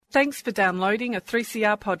Thanks for downloading a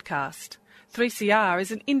 3CR podcast. 3CR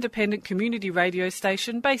is an independent community radio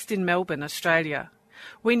station based in Melbourne, Australia.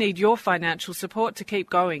 We need your financial support to keep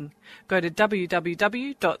going. Go to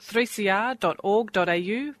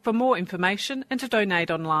www.3cr.org.au for more information and to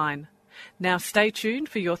donate online. Now stay tuned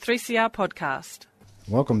for your 3CR podcast.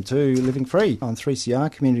 Welcome to Living Free on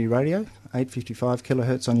 3CR Community Radio, 855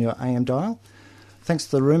 kilohertz on your AM dial. Thanks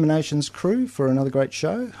to the Ruminations crew for another great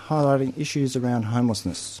show highlighting issues around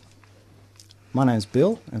homelessness. My name's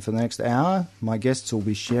Bill, and for the next hour, my guests will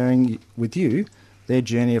be sharing with you their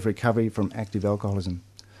journey of recovery from active alcoholism.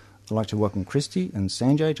 I'd like to welcome Christy and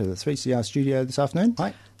Sanjay to the 3CR studio this afternoon.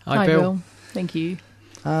 Hi. Hi, Bill. Thank you.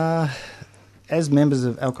 As members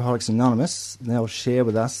of Alcoholics Anonymous, they'll share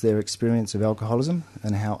with us their experience of alcoholism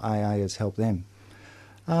and how AA has helped them.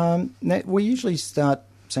 Now, we usually start,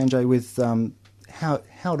 Sanjay, with how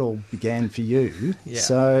it all began for you. Yeah.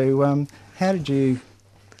 So how did you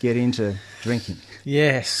get into drinking?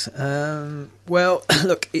 Yes. Well,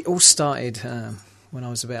 look, it all started when I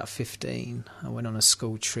was about 15. I went on a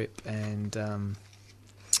school trip and to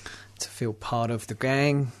feel part of the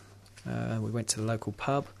gang, we went to the local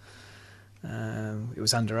pub. It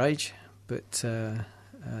was underage, but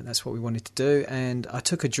that's what we wanted to do. And I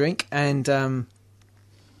took a drink and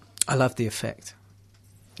I loved the effect.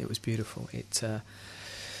 It was beautiful. It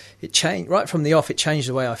changed right from the off. It changed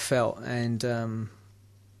the way I felt, and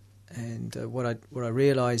what I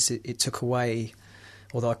realised, it took away,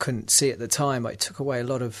 although I couldn't see it at the time, but it took away a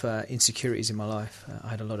lot of insecurities in my life. I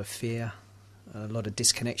had a lot of fear, a lot of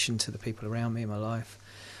disconnection to the people around me in my life.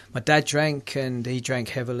 My dad drank, and he drank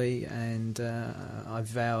heavily, and I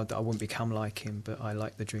vowed that I wouldn't become like him, but I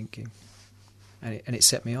liked the drinking, and it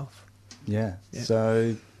set me off. Yeah. Yeah.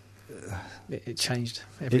 So it changed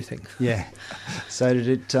everything. Yeah. So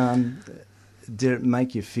did it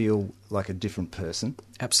make you feel like a different person?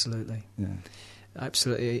 Absolutely. Yeah.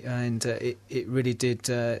 Absolutely, and it really did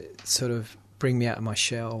sort of bring me out of my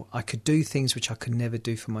shell. I could do things which I could never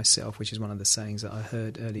do for myself, which is one of the sayings that I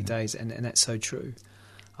heard early days, and that's so true.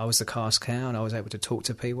 I was the cash cow, and I was able to talk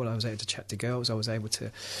to people, I was able to chat to girls, I was able to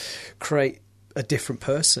create a different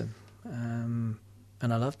person, and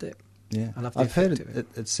I loved it. Yeah, I love the I've heard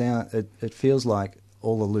effect it feels like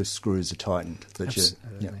all the loose screws are tightened. That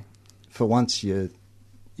Absolutely. For once you're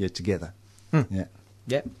together. Yeah.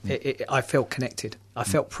 Yeah, I felt connected. I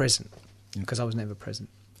felt present because I was never present.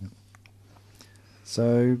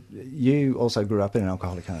 So you also grew up in an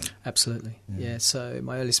alcoholic home? Absolutely, yeah. So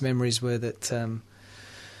my earliest memories were that I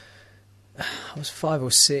was 5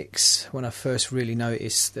 or 6 when I first really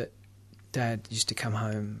noticed that Dad used to come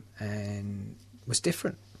home and was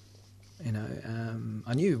different. You know,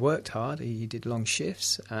 I knew he worked hard. He did long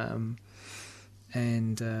shifts, but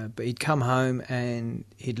he'd come home and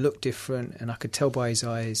he'd look different, and I could tell by his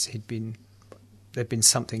eyes there'd been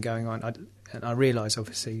something going on. And I realised,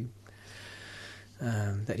 obviously,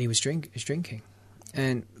 that he was drinking,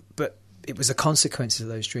 but it was the consequences of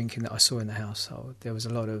those drinking that I saw in the household. There was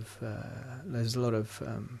a lot of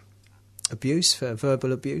abuse,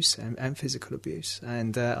 verbal abuse and physical abuse,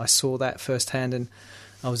 and I saw that firsthand. And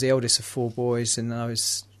I was the eldest of 4 boys, and I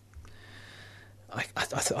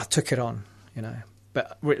took it on, you know.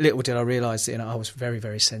 But little did I realise that, you know, I was very,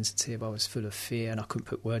 very sensitive. I was full of fear, and I couldn't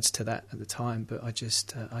put words to that at the time. But I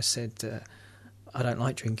just, I said, I don't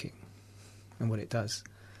like drinking, and what it does,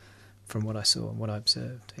 from what I saw and what I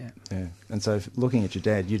observed. Yeah. Yeah. And so, looking at your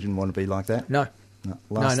dad, you didn't want to be like that. No. No.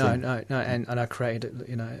 And I created,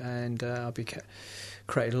 you know, and I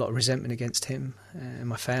created a lot of resentment against him and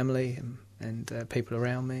my family and people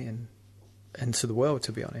around me and to the world,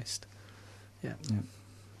 to be honest. Yeah.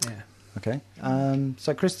 Okay.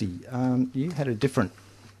 So, Christy, you had a different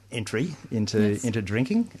entry into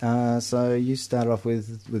drinking. So you started off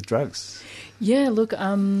with drugs. Yeah, look,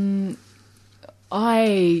 I,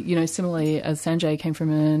 you know, similarly as Sanjay, came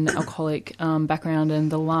from an alcoholic background,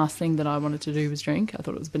 and the last thing that I wanted to do was drink. I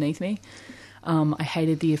thought it was beneath me. I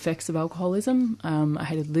hated the effects of alcoholism. I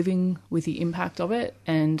hated living with the impact of it,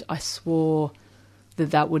 and I swore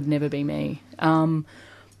that would never be me.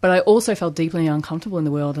 But I also felt deeply uncomfortable in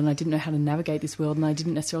the world, and I didn't know how to navigate this world, and I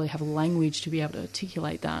didn't necessarily have a language to be able to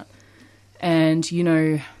articulate that. And, you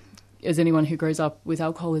know, as anyone who grows up with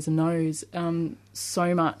alcoholism knows,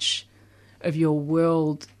 so much of your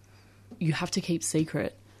world you have to keep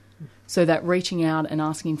secret. So that reaching out and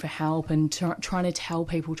asking for help and trying to tell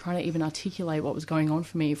people, trying to even articulate what was going on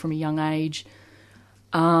for me from a young age,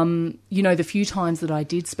 you know, the few times that I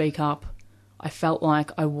did speak up, I felt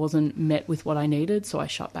like I wasn't met with what I needed, so I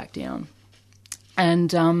shut back down.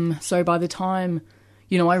 And so by the time,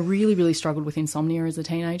 you know, I really, really struggled with insomnia as a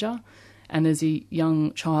teenager. and as a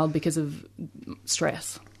young child because of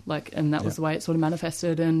stress. And that was the way it sort of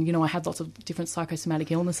manifested. And, I had lots of different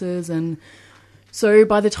psychosomatic illnesses. And so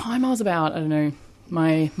by the time I was about, I don't know,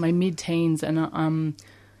 my mid-teens, and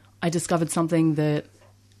I discovered something that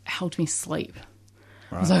helped me sleep.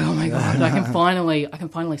 Right. I was like, oh my God, I can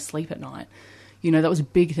finally sleep at night. That was a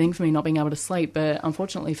big thing for me, not being able to sleep. But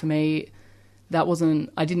unfortunately for me,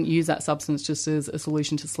 I didn't use that substance just as a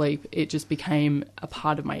solution to sleep. It just became a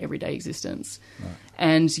part of my everyday existence. Right.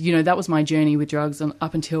 And, that was my journey with drugs, and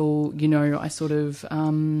up until, I sort of,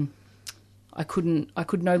 I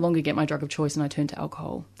could no longer get my drug of choice, and I turned to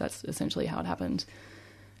alcohol. That's essentially how it happened.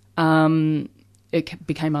 It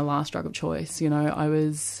became my last drug of choice. I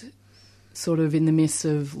was sort of in the midst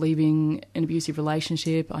of leaving an abusive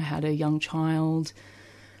relationship. I had a young child.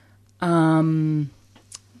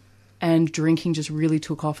 And drinking just really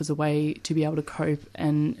took off as a way to be able to cope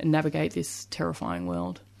and navigate this terrifying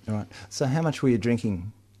world. All right. So how much were you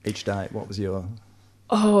drinking each day? What was your...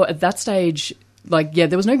 Oh, at that stage,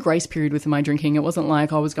 there was no grace period with my drinking. It wasn't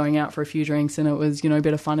like I was going out for a few drinks and it was, a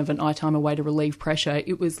bit of fun of at night time, a way to relieve pressure.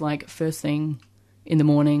 It was first thing in the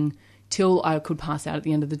morning till I could pass out at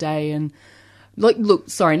the end of the day. And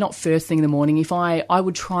not first thing in the morning. I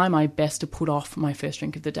would try my best to put off my first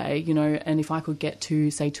drink of the day, and if I could get to,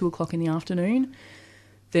 say, 2:00 in the afternoon,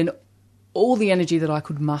 then all the energy that I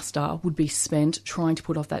could muster would be spent trying to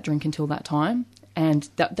put off that drink until that time. And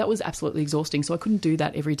that was absolutely exhausting. So I couldn't do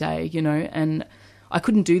that every day, and I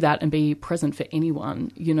couldn't do that and be present for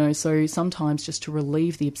anyone, So sometimes just to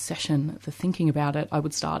relieve the obsession, the thinking about it, I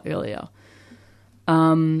would start earlier.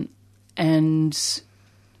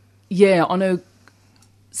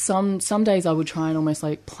 Some days I would try and almost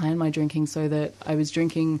plan my drinking so that I was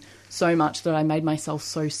drinking so much that I made myself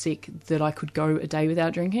so sick that I could go a day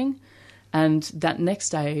without drinking. And that next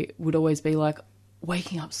day would always be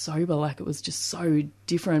waking up sober, it was just so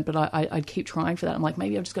different. But I'd keep trying for that. I'm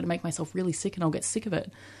maybe I've just got to make myself really sick and I'll get sick of it.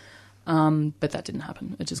 But that didn't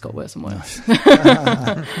happen. It just got worse and worse.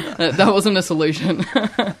 That wasn't a solution.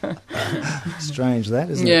 Strange that,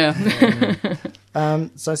 isn't it? Yeah.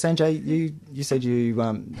 So Sanjay, you said you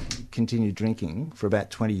continued drinking for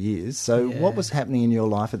about 20 years. So what was happening in your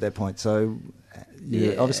life at that point? So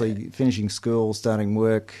you're obviously finishing school, starting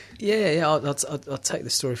work. Yeah. I'll take the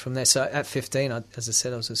story from there. So at 15, as I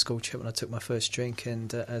said, I was a school chip when I took my first drink,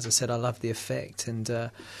 and as I said, I loved the effect.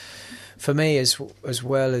 And for me, as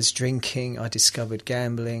well as drinking, I discovered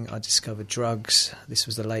gambling, I discovered drugs. This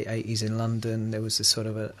was the late 80s in London. There was a sort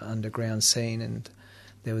of an underground scene, and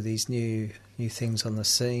there were these new things on the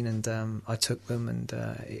scene, and I took them, and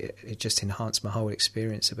it just enhanced my whole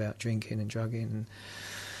experience about drinking and drugging.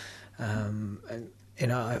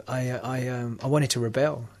 And I wanted to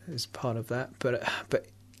rebel as part of that, but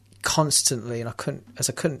constantly, and I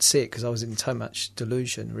couldn't see it because I was in so much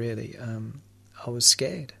delusion. Really, I was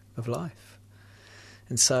scared of life,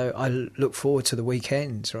 and so I look forward to the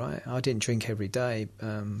weekends. Right, I didn't drink every day.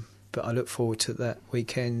 But I look forward to that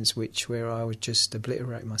weekends where I would just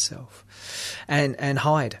obliterate myself and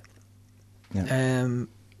hide. Yeah.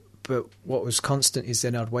 But what was constant is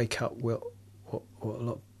then I'd wake up. What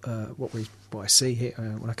I see here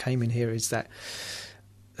when I came in here is that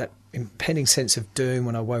impending sense of doom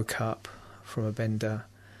when I woke up from a bender,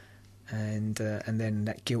 and then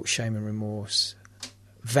that guilt, shame, and remorse.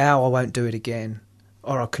 Vow I won't do it again,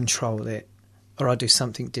 or I'll control it, or I'll do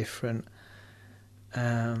something different.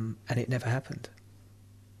 And it never happened.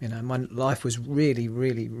 My life was really,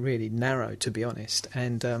 really, really narrow, to be honest.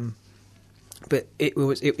 And but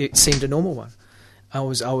it seemed a normal one. I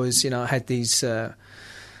was I had these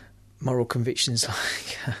moral convictions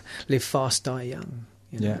like live fast, die young.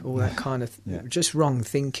 All that kind of just wrong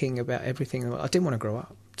thinking about everything. I didn't want to grow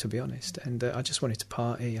up, to be honest, and I just wanted to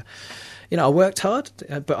party. I worked hard,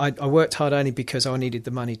 but I worked hard only because I needed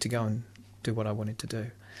the money to go and do what I wanted to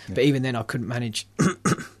do. Yeah. But even then, I couldn't manage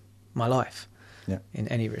my life in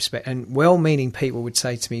any respect. And well-meaning people would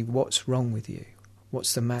say to me, "What's wrong with you?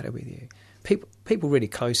 What's the matter with you?" People really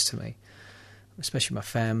close to me, especially my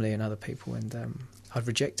family and other people, and I'd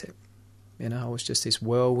reject it. I was just this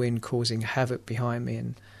whirlwind causing havoc behind me,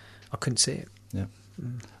 and I couldn't see it. Yeah.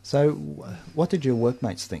 So, what did your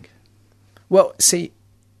workmates think? Well, see,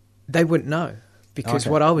 they wouldn't know because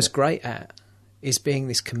what I was great at is being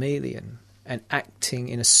this chameleon and acting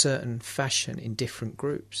in a certain fashion in different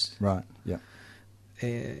groups. Right, yeah.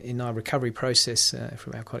 In our recovery process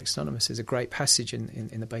from Alcoholics Anonymous, there's a great passage in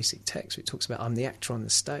the basic text where it talks about I'm the actor on the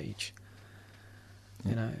stage,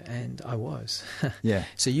 and I was. Yeah.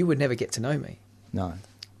 So you would never get to know me. No.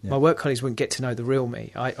 Yeah. My work colleagues wouldn't get to know the real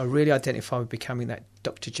me. I really identify with becoming that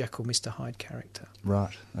Dr. Jekyll, Mr. Hyde character.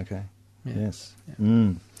 Right, okay. Yeah. Yes.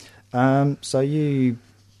 Yeah. So you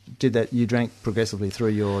did that. You drank progressively through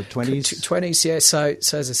your 20s. 20s, yeah. So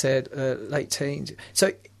as I said, late teens.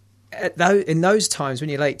 So in those times, when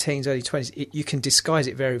you're late teens, early 20s, you can disguise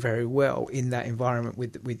it very, very well in that environment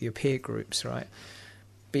with your peer groups, right?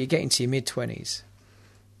 But you get into your mid 20s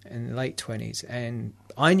and late 20s, and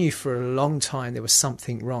I knew for a long time there was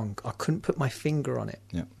something wrong. I couldn't put my finger on it.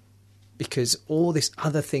 Yeah. Because all this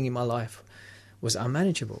other thing in my life was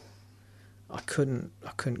unmanageable. I couldn't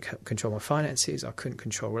control my finances. I couldn't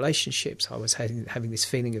control relationships. I was having this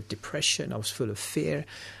feeling of depression. I was full of fear.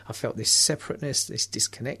 I felt this separateness, this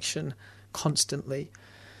disconnection constantly.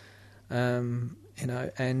 And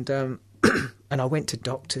and I went to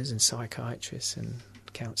doctors and psychiatrists and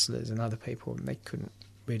counsellors and other people, and they couldn't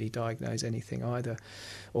really diagnose anything either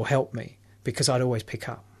or help me, because I'd always pick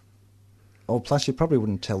up. Oh, plus you probably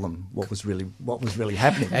wouldn't tell them what was really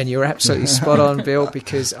happening. And you're absolutely spot on, Bill,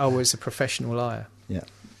 because I was a professional liar. Yeah.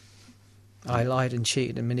 I lied and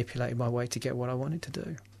cheated and manipulated my way to get what I wanted to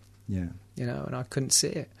do. Yeah. And I couldn't see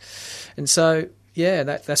it. And so, yeah,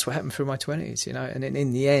 that's what happened through my 20s, and then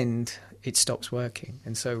in the end, it stops working.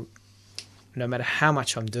 And so no matter how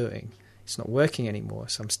much I'm doing, it's not working anymore.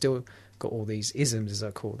 So I'm still got all these isms, as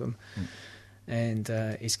I call them, and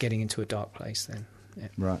it's getting into a dark place then. Yeah.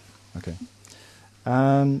 Right. Okay.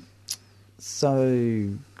 So,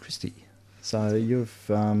 Christy, so you've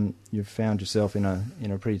found yourself in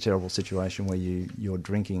a pretty terrible situation where your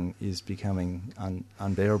drinking is becoming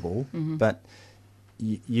unbearable, but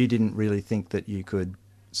you didn't really think that you could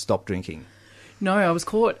stop drinking. No, I was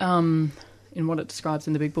caught in what it describes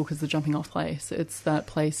in the big book as the jumping off place. It's that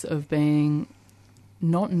place of being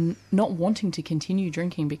not wanting to continue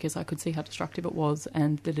drinking because I could see how destructive it was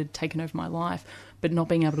and that it had taken over my life, but not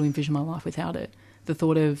being able to envision my life without it. The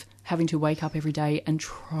thought of having to wake up every day and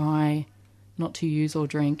try not to use or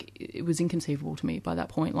drink, it was inconceivable to me by that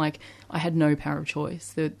point. Like, I had no power of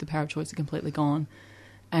choice. The power of choice had completely gone.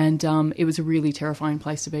 And it was a really terrifying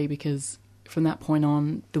place to be, because from that point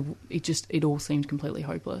on, it all seemed completely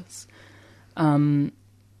hopeless. And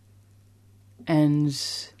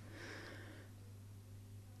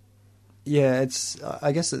yeah,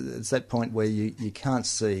 I guess it's that point where you can't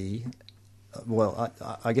see. Well,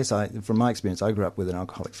 I guess from my experience, I grew up with an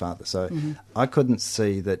alcoholic father, so I couldn't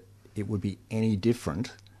see that it would be any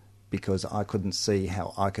different, because I couldn't see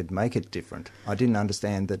how I could make it different. I didn't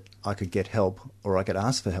understand that I could get help or I could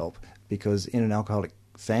ask for help, because in an alcoholic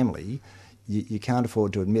family, you can't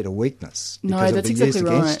afford to admit a weakness because it'll be used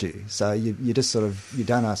against you. So you just you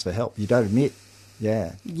don't ask for help. You don't admit.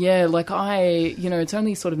 Yeah. Yeah, like it's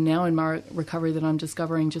only sort of now in my recovery that I'm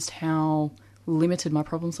discovering just how limited my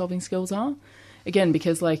problem-solving skills are. Again,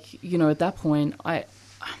 because at that point, I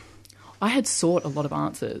had sought a lot of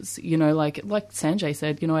answers. Like Sanjay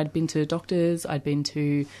said, I'd been to doctors, I'd been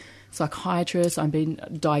to psychiatrists, I'd been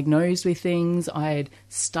diagnosed with things, I'd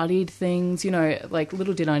studied things.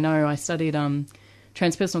 Little did I know, I studied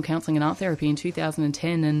transpersonal counselling and art therapy in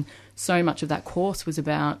 2010, and so much of that course was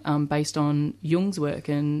about based on Jung's work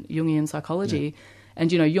and Jungian psychology. Yeah. And,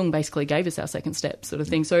 Jung basically gave us our second step sort of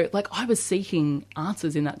thing. So, I was seeking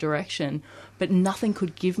answers in that direction, but nothing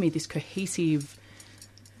could give me this cohesive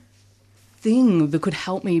thing that could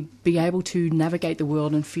help me be able to navigate the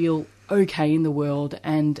world and feel okay in the world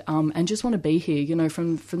and just want to be here.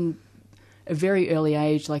 From a very early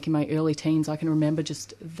age, like in my early teens, I can remember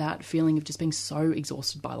just that feeling of just being so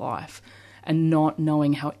exhausted by life and not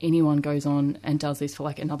knowing how anyone goes on and does this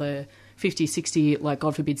for another 50, 60,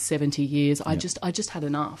 God forbid, 70 years. Yeah. I just had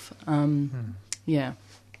enough. Yeah.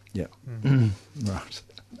 Yeah. Right.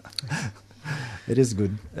 It is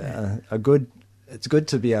good. It's good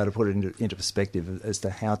to be able to put it into perspective as to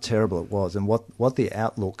how terrible it was and what the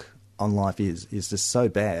outlook on life is just so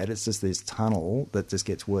bad. It's just this tunnel that just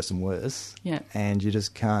gets worse and worse. Yeah. And you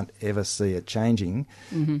just can't ever see it changing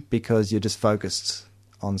because you're just focused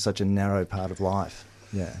on such a narrow part of life.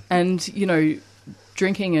 Yeah. And,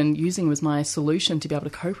 drinking and using was my solution to be able to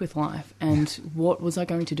cope with life. And what was I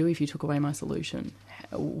going to do if you took away my solution?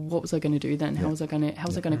 What was I going to do then? How was I going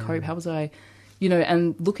to cope? How was I,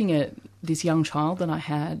 and looking at this young child that I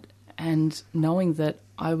had and knowing that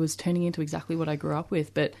I was turning into exactly what I grew up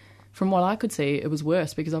with. But from what I could see, it was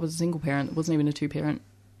worse because I was a single parent. It wasn't even a two-parent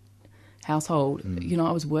household.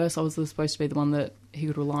 I was worse. I was supposed to be the one that he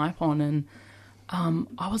could rely upon. And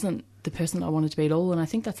I wasn't the person that I wanted to be at all. And I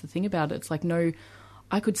think that's the thing about it. It's no,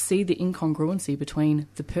 I could see the incongruency between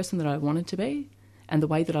the person that I wanted to be and the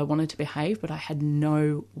way that I wanted to behave, but I had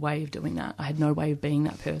no way of doing that. I had no way of being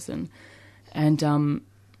that person. And no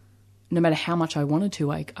matter how much I wanted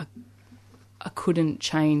to, I couldn't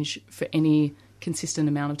change for any consistent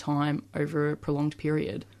amount of time over a prolonged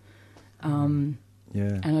period. And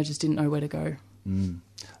I just didn't know where to go.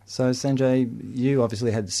 So, Sanjay, you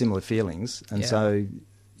obviously had similar feelings, and so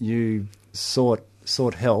you sought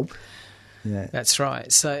help. Yeah, that's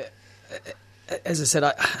right. So, as I said,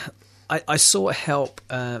 I sought help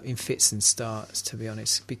in fits and starts, to be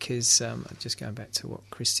honest, because just going back to what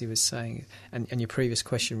Christy was saying and your previous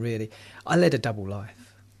question, really, I led a double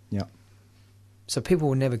life. Yeah. So people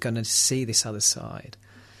were never going to see this other side,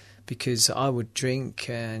 because I would drink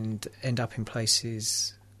and end up in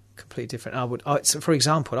places completely different. So for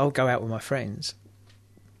example, I would go out with my friends,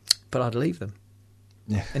 but I'd leave them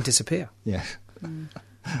and disappear. Yeah.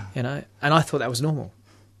 You know, and I thought that was normal.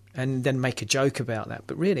 And then make a joke about that,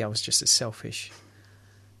 but really I was just as selfish.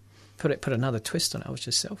 Put another twist on it. I was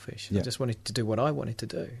just selfish. I just wanted to do what I wanted to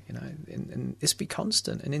do, you know, and this be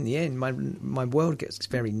constant. And in the end, my world gets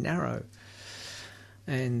very narrow,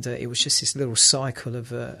 and it was just this little cycle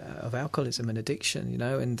of alcoholism and addiction, you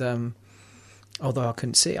know. And although I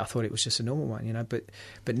couldn't see it, I thought it was just a normal one, you know.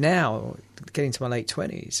 But now, getting to my late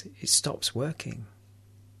 20s, it stops working.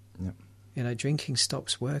 Yep. You know, drinking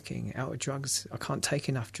stops working. Out of drugs, I can't take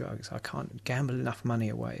enough drugs. I can't gamble enough money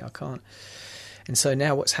away. I can't. And so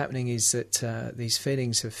now what's happening is that these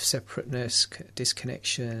feelings of separateness,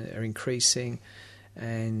 disconnection are increasing.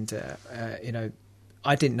 And, you know,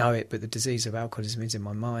 I didn't know it, but the disease of alcoholism is in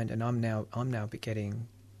my mind. And I'm now getting,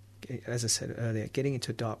 as I said earlier, getting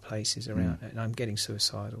into dark places around it. And I'm getting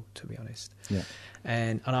suicidal, to be honest. Yeah.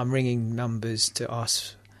 And I'm ringing numbers to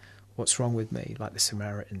ask what's wrong with me, like the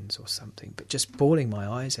Samaritans or something, but just bawling my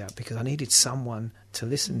eyes out because I needed someone to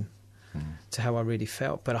listen to how I really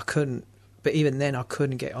felt. But I couldn't, but even then I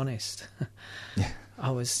couldn't get honest.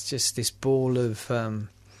 I was just this ball of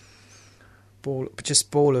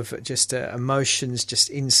emotions just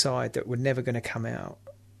inside that were never going to come out.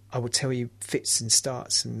 I would tell you fits and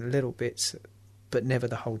starts and little bits, but never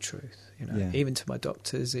the whole truth, you know, even to my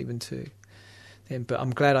doctors, even to them. But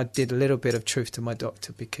I'm glad I did a little bit of truth to my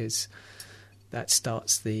doctor, because that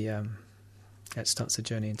starts the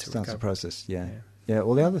journey into recovery. Starts the process, yeah.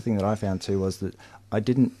 Well, the other thing that I found too was that I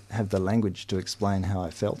didn't have the language to explain how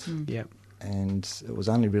I felt. And it was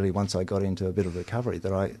only really once I got into a bit of recovery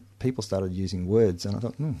that people started using words, and I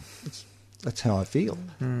thought, that's how I feel.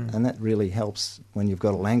 And that really helps when you've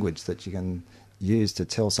got a language that you can use to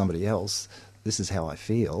tell somebody else, this is how I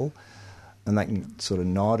feel. And they can sort of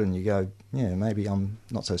nod, and you go, yeah, maybe I'm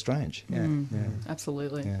not so strange.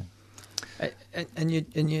 Absolutely. Yeah. And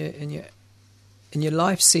your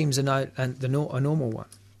life seems a normal one.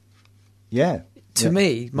 Yeah. To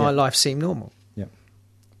me, my life seemed normal. Yeah.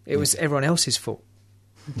 It was everyone else's fault.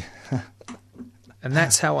 And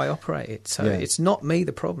that's how I operate it. So it's not me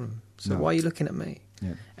the problem. So why are you looking at me?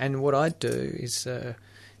 Yeah. And what I do is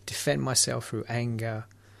defend myself through anger,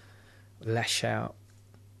 lash out,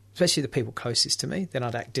 especially the people closest to me. Then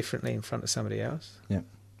I'd act differently in front of somebody else. Yeah.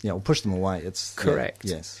 Yeah, or push them away. It's correct.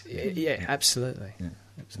 Yes. Yeah, absolutely. Yeah.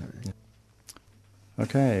 Absolutely. Yeah.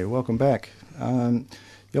 Okay, welcome back.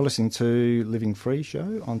 You're listening to Living Free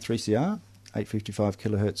show on 3CR, 855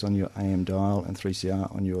 kilohertz on your AM dial and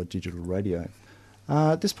 3CR on your digital radio.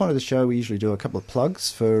 At this point of the show, we usually do a couple of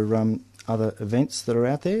plugs for other events that are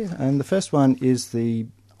out there. And the first one is the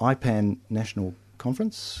IPAN National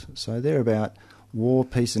Conference. So they're about war,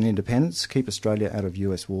 peace and independence, keep Australia out of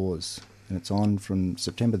US wars. And it's on from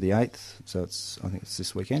September the 8th, so I think it's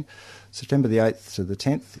this weekend, September the 8th to the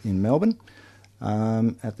 10th in Melbourne,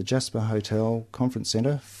 at the Jasper Hotel Conference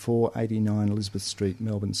Centre, 489 Elizabeth Street,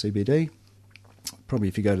 Melbourne CBD. Probably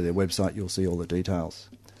if you go to their website, you'll see all the details.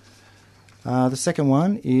 The second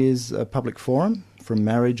one is a public forum, From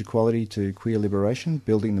Marriage Equality to Queer Liberation,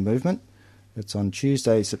 Building the Movement. It's on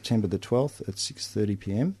Tuesday, September the 12th at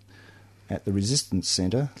 6:30pm at the Resistance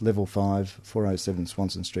Centre, Level 5, 407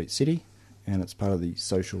 Swanston Street, City, and it's part of the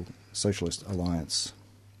Socialist Alliance.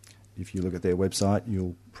 If you look at their website,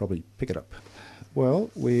 you'll probably pick it up. Well,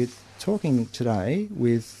 we're talking today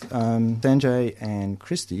with Sanjay and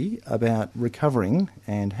Christy about recovering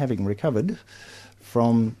and having recovered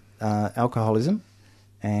from alcoholism,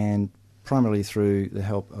 and primarily through the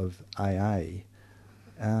help of AA.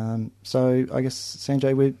 So I guess,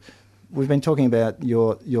 Sanjay, we've been talking about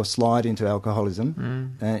your slide into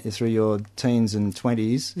alcoholism through your teens and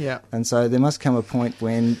 20s. Yeah. And so there must come a point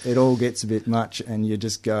when it all gets a bit much and you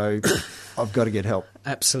just go, I've got to get help.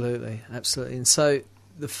 Absolutely. And so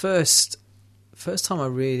the first time I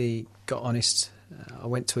really got honest, I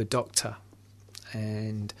went to a doctor,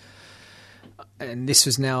 and this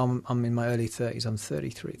was now, I'm in my early 30s, I'm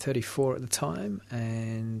 34 at the time,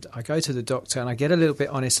 and I go to the doctor and I get a little bit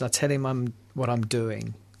honest and I tell him what I'm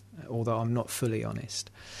doing. although I'm not fully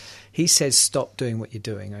honest. He says stop doing what you're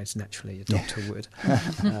doing, as naturally a doctor would.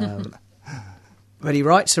 But he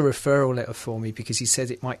writes a referral letter for me because he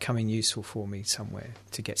says it might come in useful for me somewhere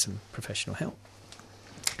to get some professional help.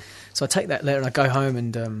 So I take that letter and I go home,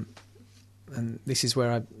 and this is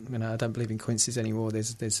where I don't believe in coincidences anymore.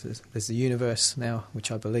 There's the universe now,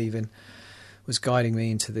 which I believe in, was guiding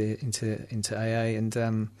me into AA,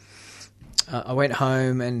 and I went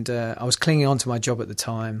home, and I was clinging on to my job at the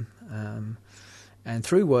time, and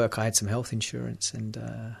through work I had some health insurance, and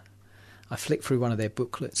I flicked through one of their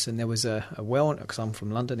booklets, and there was a because I'm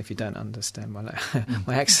from London, if you don't understand my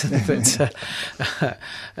accent, but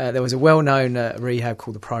there was a well-known rehab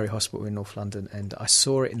called the Priory Hospital in North London, and I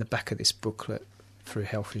saw it in the back of this booklet through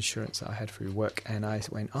health insurance that I had through work, and I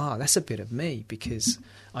went, that's a bit of me, because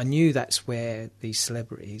I knew that's where these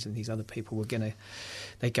celebrities and these other people were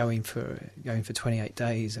they go in for 28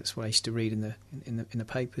 days. That's what I used to read in the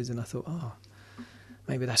papers, and I thought,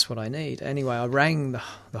 maybe that's what I need. Anyway, I rang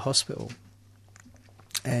the hospital,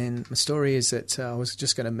 and my story is that I was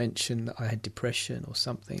just going to mention that I had depression or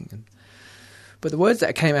something, but the words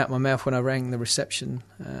that came out of my mouth when I rang the reception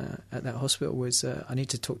at that hospital was, I need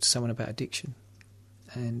to talk to someone about addiction.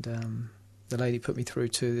 And the lady put me through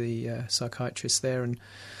to the psychiatrist there, and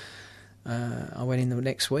I went in the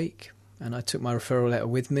next week, and I took my referral letter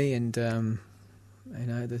with me, and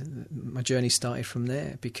my journey started from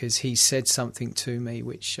there, because he said something to me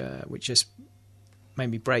which just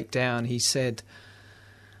made me break down. He said,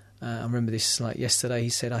 I remember this like yesterday, he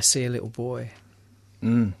said, I see a little boy.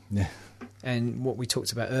 Yeah. And what we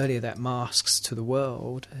talked about earlier, that masks to the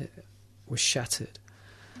world, was shattered.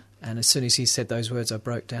 And as soon as he said those words, I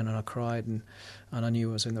broke down and I cried, and I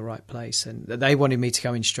knew I was in the right place. And they wanted me to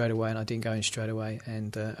go in straight away, and I didn't go in straight away.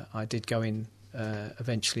 And I did go in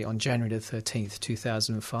eventually on January the 13th,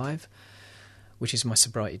 2005, which is my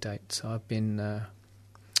sobriety date. So I've been a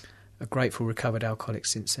grateful recovered alcoholic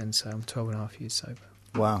since then, so I'm 12 and a half years sober.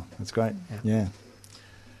 Wow, that's great. Yeah.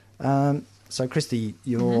 So, Christy,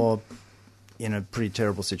 you're in a pretty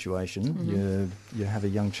terrible situation. Mm-hmm. You have a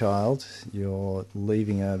young child. You're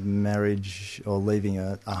leaving a marriage or leaving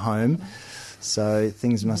a home. So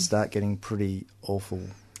things must start getting pretty awful.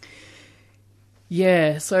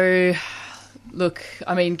 Yeah, so look,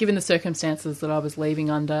 I mean, given the circumstances that I was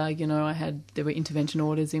leaving under, there were intervention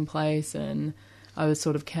orders in place, and I was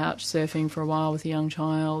sort of couch surfing for a while with a young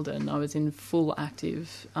child, and I was in full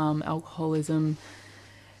active alcoholism.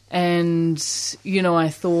 And, I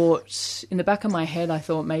thought, in the back of my head, I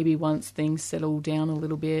thought maybe once things settle down a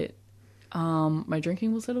little bit, my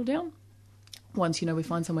drinking will settle down. Once, we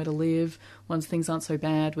find somewhere to live, once things aren't so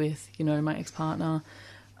bad with, my ex-partner,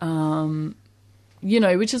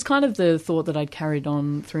 which is kind of the thought that I'd carried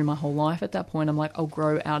on through my whole life. At that point, I'm like, I'll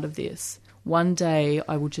grow out of this. One day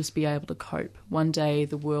I will just be able to cope. One day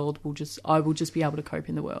I will just be able to cope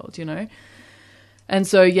in the world, And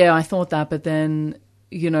so, yeah, I thought that, but then,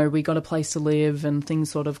 we got a place to live and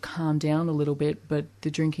things sort of calmed down a little bit, but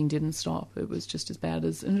the drinking didn't stop. It was just as bad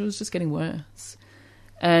and it was just getting worse.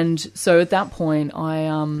 And so at that point, I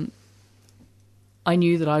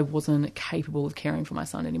knew that I wasn't capable of caring for my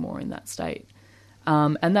son anymore in that state.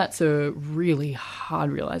 And that's a really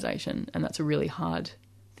hard realization, and that's a really hard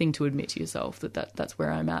thing to admit to yourself, that's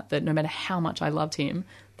where I'm at, that no matter how much I loved him,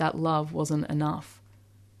 that love wasn't enough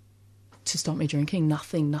to stop me drinking.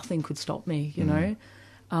 Nothing could stop me, you know.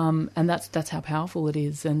 And that's how powerful it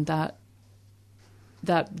is, and that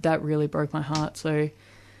really broke my heart. So,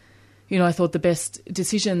 I thought the best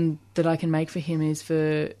decision that I can make for him is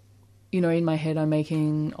for, in my head I'm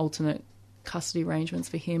making alternate custody arrangements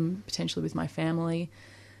for him, potentially with my family,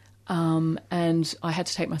 and I had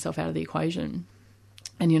to take myself out of the equation.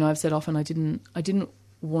 And I've said often I didn't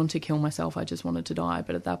want to kill myself. I just wanted to die.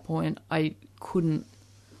 But at that point, I didn't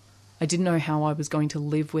know how I was going to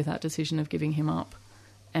live with that decision of giving him up.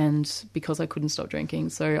 And because I couldn't stop drinking.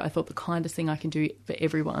 So I thought the kindest thing I can do for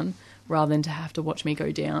everyone, rather than to have to watch me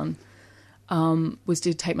go down, was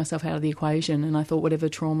to take myself out of the equation. And I thought whatever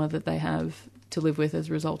trauma that they have to live with as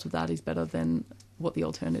a result of that is better than what the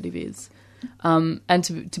alternative is. And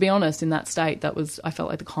to be honest, in that state, I felt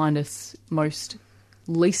like the kindest,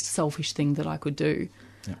 least selfish thing that I could do.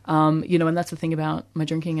 Yeah. And that's the thing about my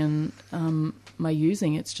drinking and my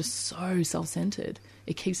using. It's just so self-centered.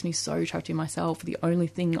 It keeps me so trapped in myself. The only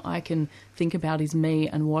thing I can think about is me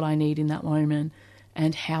and what I need in that moment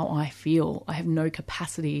and how I feel. I have no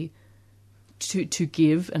capacity to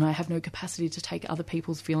give, and I have no capacity to take other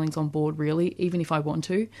people's feelings on board, really, even if I want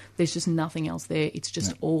to. There's just nothing else there. It's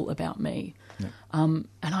just all about me. Yeah. And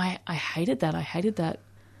I hated that. I hated that.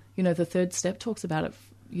 The third step talks about it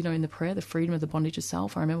in the prayer, the freedom of the bondage of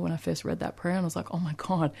self. I remember when I first read that prayer and I was like, oh my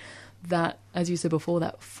God, that, as you said before,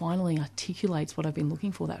 that finally articulates what I've been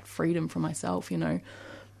looking for, that freedom from myself,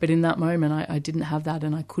 But in that moment, I didn't have that,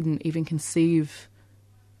 and I couldn't even conceive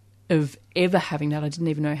of ever having that. I didn't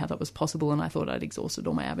even know how that was possible, and I thought I'd exhausted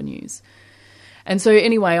all my avenues. And so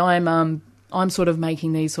anyway, I'm sort of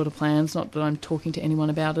making these sort of plans, not that I'm talking to anyone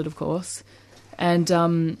about it, of course. And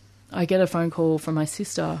I get a phone call from my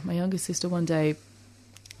sister, my younger sister, one day,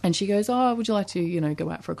 and she goes, oh, would you like to, go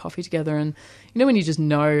out for a coffee together? And, when you just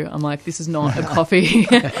know, I'm like, this is not a coffee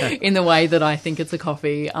in the way that I think it's a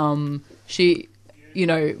coffee. She,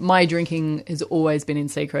 my drinking has always been in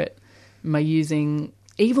secret. My using,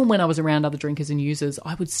 even when I was around other drinkers and users,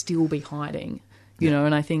 I would still be hiding,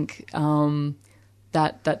 and I think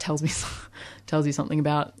that tells you something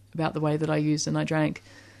about the way that I used and I drank.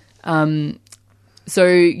 So,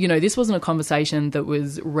 this wasn't a conversation that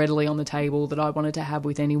was readily on the table that I wanted to have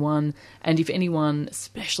with anyone. And if anyone,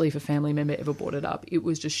 especially if a family member, ever brought it up, it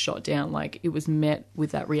was just shot down. Like, it was met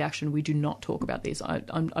with that reaction, we do not talk about this. I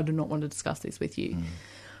do not want to discuss this with you.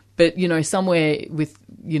 But, somewhere with,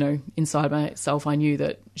 inside myself, I knew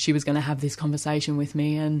that she was going to have this conversation with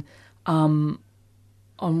me. And on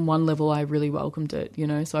one level, I really welcomed it,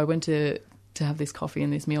 So I went to have this coffee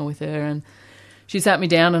and this meal with her, and she sat me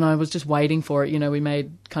down and I was just waiting for it. We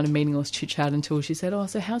made kind of meaningless chit-chat until she said, oh,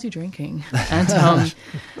 so how's your drinking? And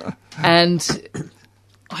and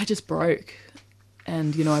I just broke.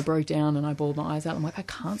 And, I broke down and I bawled my eyes out. I'm like, I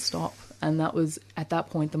can't stop. And that was, at that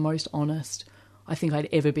point, the most honest I think I'd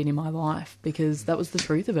ever been in my life, because that was the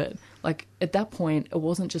truth of it. Like, at that point, it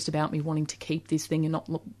wasn't just about me wanting to keep this thing and not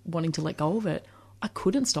wanting to let go of it. I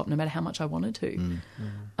couldn't stop no matter how much I wanted to.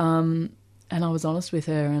 And I was honest with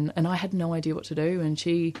her, and I had no idea what to do. And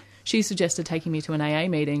she suggested taking me to an AA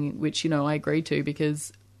meeting, which, I agreed to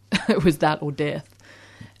because it was that or death.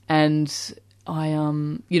 And I,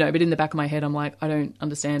 but in the back of my head, I'm like, I don't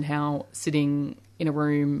understand how sitting in a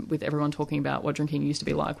room with everyone talking about what drinking used to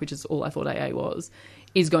be like, which is all I thought AA was,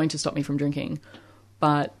 is going to stop me from drinking.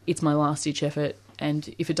 But it's my last-ditch effort,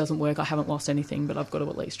 and if it doesn't work, I haven't lost anything, but I've got to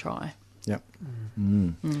at least try. Yep.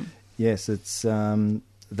 Yes, it's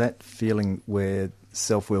that feeling where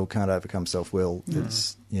self-will can't overcome self-will.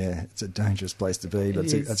 It's a dangerous place to be, but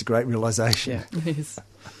it's a great realisation. Yeah, it is.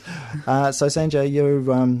 So Sanjay,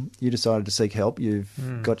 you decided to seek help. You've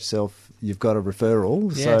got a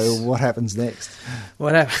referral. Yes. So what happens next?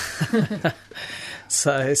 What happened?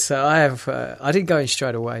 So I didn't go in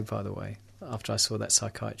straight away, by the way, after I saw that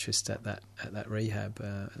psychiatrist at that rehab.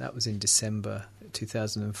 That was in December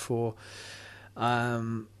 2004.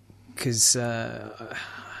 Because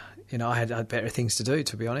I had better things to do,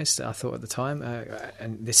 to be honest. I thought at the time,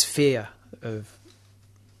 and this fear of,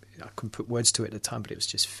 I couldn't put words to it at the time, but it was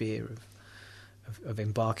just fear of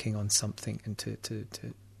embarking on something and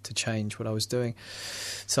to change what I was doing.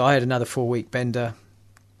 So I had another 4-week bender,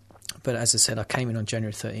 but as I said, I came in on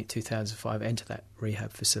January 13th, 2005, entered that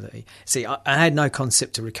rehab facility. See, I had no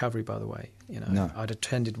concept of recovery, by the way. No. I'd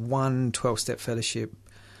attended one 12-step fellowship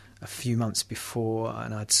a few months before,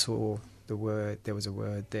 and I'd saw there was a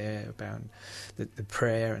word there about the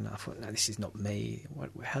prayer, and I thought, no, this is not me.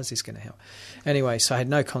 How's this going to help? Anyway, so I had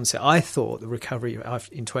no concept. I thought the recovery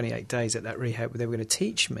in 28 days at that rehab, they were going to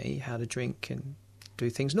teach me how to drink and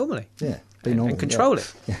do things normally. Yeah, be normal. And control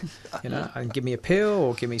it. And give me a pill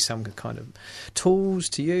or give me some kind of tools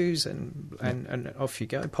to use, and off you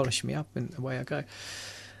go, polish me up, and away I go.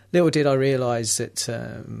 Little did I realise that,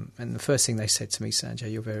 and the first thing they said to me,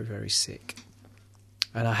 Sanjay, you're very, very sick.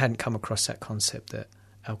 And I hadn't come across that concept that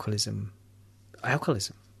alcoholism,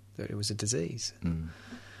 that it was a disease.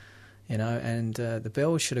 And the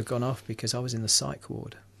bell should have gone off because I was in the psych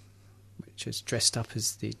ward, which is dressed up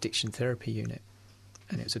as the addiction therapy unit,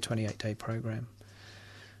 and it was a 28-day program.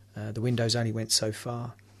 The windows only went so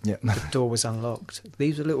far. Yep. The door was unlocked.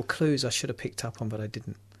 These were little clues I should have picked up on, but I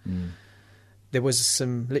didn't. There was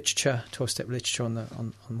some literature, 12-step literature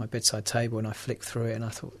on my bedside table, and I flicked through it, and I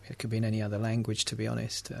thought it could be in any other language, to be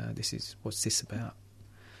honest. What's this about?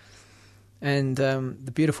 And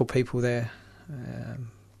the beautiful people there,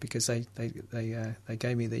 because they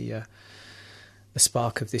gave me the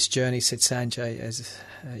spark of this journey, said, Sanjay, as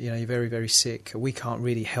you're very, very sick. We can't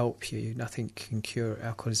really help you. Nothing can cure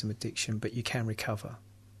alcoholism addiction, but you can recover.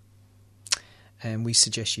 And we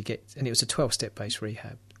suggest you get, and it was a 12-step based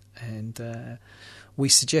rehab. And we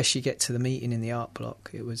suggest you get to the meeting in the art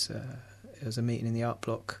block. It was a meeting in the art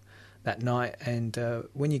block that night. And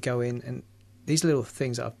when you go in, and these little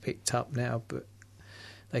things I've picked up now, but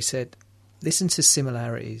they said, listen to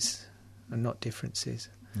similarities and not differences.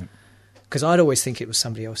 because I'd always think it was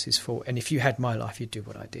somebody else's fault. And if you had my life, you'd do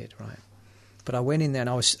what I did, right? But I went in there and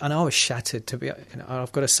I was shattered.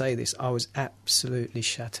 I've got to say this, I was absolutely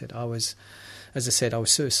shattered. I was, as I said, I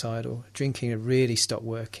was suicidal. Drinking had really stopped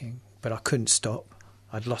working, but I couldn't stop.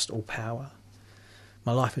 I'd lost all power.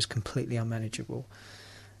 My life was completely unmanageable,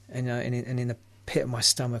 and in the pit of my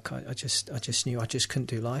stomach, I just knew I just couldn't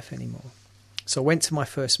do life anymore. So I went to my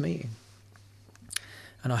first meeting,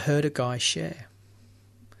 and I heard a guy share,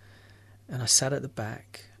 and I sat at the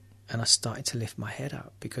back, and I started to lift my head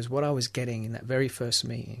up, because what I was getting in that very first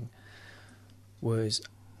meeting was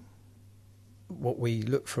what we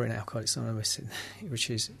look for in Alcoholics Anonymous, which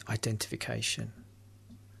is identification.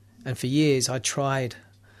 And for years I tried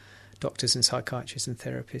doctors and psychiatrists and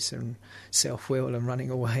therapists and self-will and running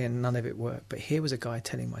away, and none of it worked. But here was a guy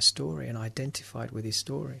telling my story, and I identified with his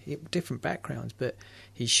story. Different backgrounds, but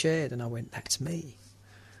he shared, and I went, that's me.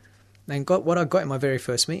 And what I got in my very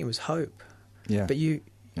first meeting was hope. Yeah. But you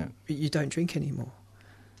don't drink anymore.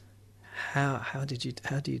 How do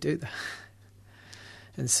you do that?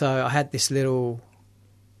 And so I had this little,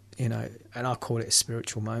 and I call it a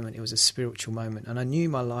spiritual moment. It was a spiritual moment, and I knew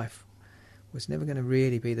my life was never going to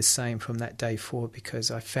really be the same from that day forward,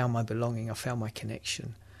 because I found my belonging, I found my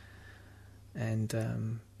connection,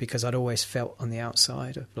 and because I'd always felt on the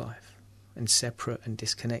outside of life and separate and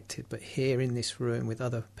disconnected, but here in this room with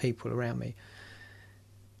other people around me,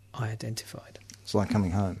 I identified. It's like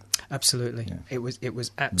coming home. Absolutely. Yeah. It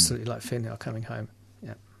was absolutely like feeling like coming home.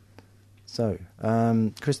 Yeah. So,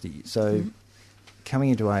 Christy, coming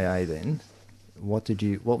into AA then, what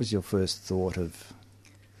was your first thought of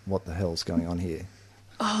what the hell's going on here?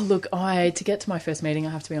 Oh, look, to get to my first meeting, I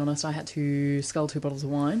have to be honest, I had to scull 2 bottles of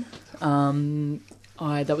wine.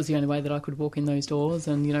 That was the only way that I could walk in those doors.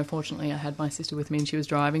 And, fortunately, I had my sister with me and she was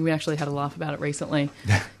driving. We actually had a laugh about it recently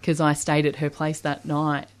because I stayed at her place that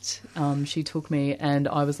night. She took me and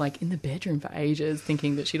I was in the bedroom for ages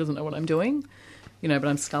thinking that she doesn't know what I'm doing, but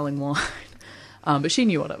I'm sculling wine. But she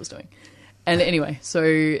knew what I was doing. And anyway,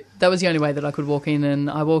 so that was the only way that I could walk in, and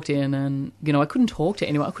I walked in and, I couldn't talk to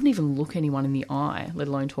anyone. I couldn't even look anyone in the eye, let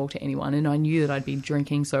alone talk to anyone. And I knew that I'd been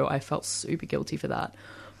drinking, so I felt super guilty for that.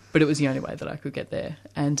 But it was the only way that I could get there.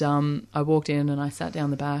 And I walked in and I sat down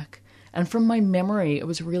the back. And from my memory, it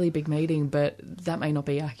was a really big meeting, but that may not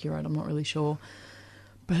be accurate. I'm not really sure.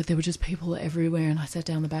 But there were just people everywhere, and I sat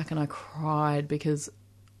down the back and I cried because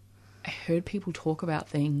I heard people talk about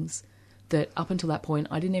things that up until that point,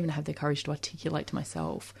 I didn't even have the courage to articulate to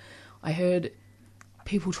myself. I heard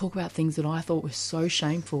people talk about things that I thought were so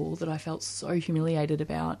shameful, that I felt so humiliated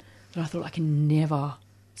about, that I thought I can never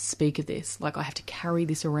speak of this. I have to carry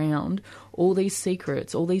this around, all these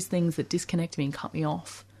secrets, all these things that disconnect me and cut me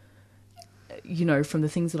off, from the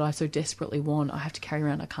things that I so desperately want. I have to carry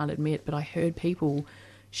around, I can't admit. But I heard people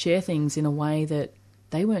share things in a way that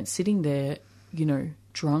they weren't sitting there,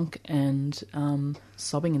 drunk and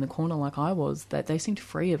sobbing in the corner like I was, that they seemed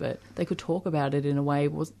free of it. They could talk about it in a way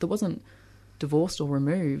that wasn't divorced or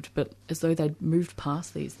removed, but as though they'd moved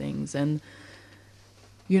past these things. And,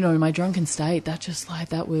 in my drunken state,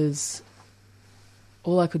 that was,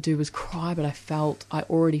 all I could do was cry, but I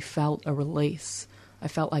already felt a release. I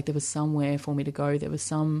felt like there was somewhere for me to go. There was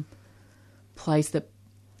some place that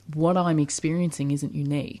what I'm experiencing isn't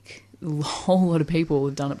unique. A whole lot of people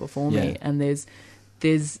have done it before me, and there's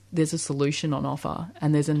a solution on offer,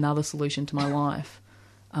 and there's another solution to my life,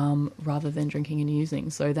 rather than drinking and using.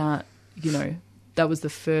 So that, that was the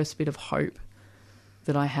first bit of hope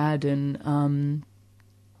that I had. And,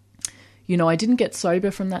 I didn't get sober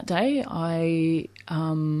from that day. I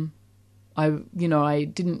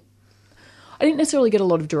didn't necessarily get a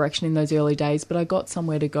lot of direction in those early days, but I got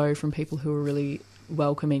somewhere to go from people who were really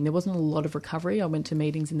welcoming. There wasn't a lot of recovery. I went to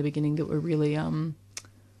meetings in the beginning that were really,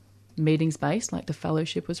 meetings based, like the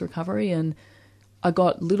fellowship was recovery, and I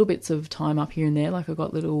got little bits of time up here and there. I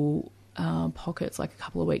got little pockets, like a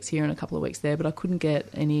couple of weeks here and a couple of weeks there, but I couldn't get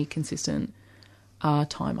any consistent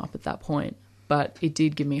time up at that point. But it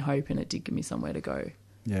did give me hope, and it did give me somewhere to go.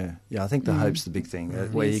 Yeah, I think the hope's the big thing,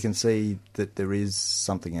 where you can see that there is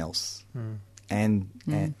something else, and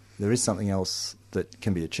there is something else that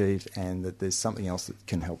can be achieved, and that there's something else that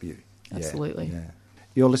can help you. Absolutely. Yeah.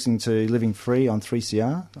 You're listening to Living Free on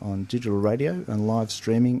 3CR on digital radio and live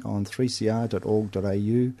streaming on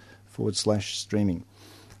 3cr.org.au/streaming.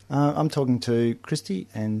 I'm talking to Christy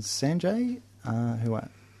and Sanjay, who are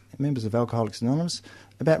members of Alcoholics Anonymous,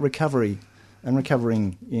 about recovery and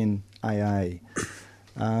recovering in AA.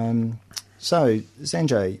 So,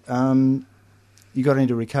 Sanjay, you got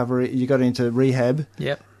into recovery, you got into rehab.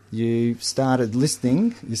 Yep. You started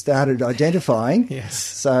listening, you started identifying. Yes.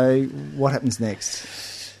 So what happens next?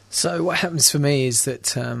 So what happens for me is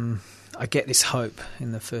that I get this hope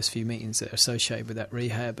in the first few meetings that are associated with that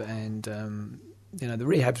rehab, and the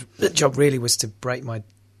rehab job really was to break my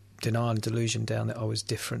denial and delusion down that I was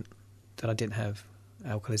different, that I didn't have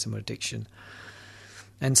alcoholism or addiction.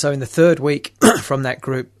 And so in the third week from that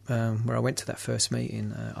group where I went to that first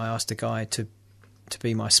meeting, I asked a guy to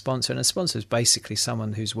be my sponsor, and a sponsor is basically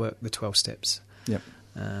someone who's worked the 12 steps. Yep.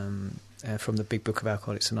 From the Big Book of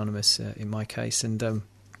Alcoholics Anonymous, in my case, and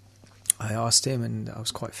I asked him, and I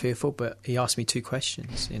was quite fearful, but he asked me 2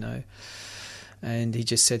 questions, and he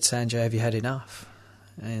just said, "Sanjay, have you had enough?"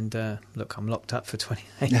 And look, I'm locked up for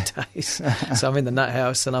 28 days, so I'm in the nut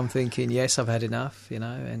house, and I'm thinking, yes, I've had enough,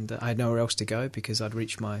 and I had nowhere else to go because I'd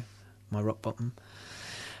reached my rock bottom.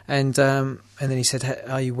 And then he said,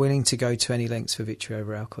 "Are you willing to go to any lengths for victory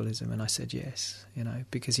over alcoholism?" And I said yes,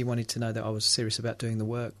 because he wanted to know that I was serious about doing the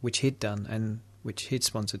work, which he'd done and which he'd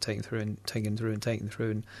sponsored, taken through,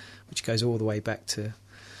 and which goes all the way back to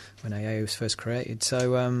when AA was first created.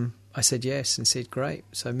 So I said yes, and said, "Great.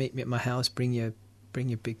 So meet me at my house. Bring your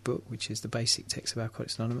big book, which is the basic text of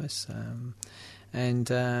Alcoholics Anonymous, and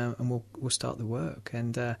we'll start the work."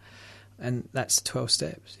 And that's 12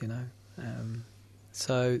 steps,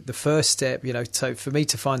 So the first step, so for me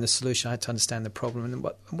to find the solution, I had to understand the problem, and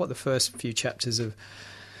what the first few chapters of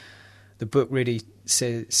the book really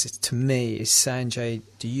says to me is, Sanjay,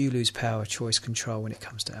 do you lose power, choice, control when it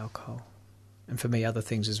comes to alcohol? And for me, other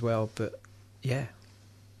things as well, but yeah,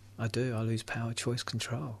 I do. I lose power, choice,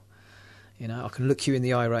 control. I can look you in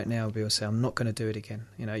the eye right now, Bill, and say, I'm not going to do it again.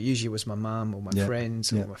 Usually it was my mum or my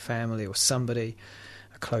friends or my family or somebody,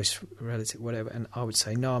 a close relative, whatever, and I would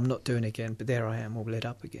say, no, I'm not doing it again, but there I am, all lit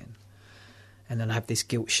up again. And then I have this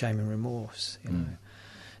guilt, shame and remorse,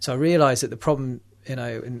 So I realised that the problem,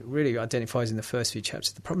 and really identifies in the first few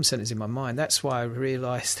chapters, the problem centres in my mind. That's why I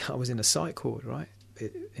realised I was in a psych ward, right?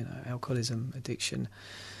 Alcoholism, addiction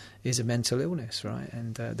is a mental illness, right?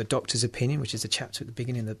 And the doctor's opinion, which is a chapter at the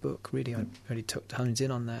beginning of the book, really, I really honed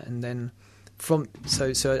in on that. And then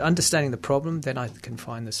so understanding the problem, then I can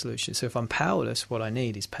find the solution. So if I'm powerless, what I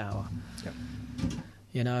need is power.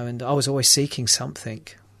 Yep. And I was always seeking something.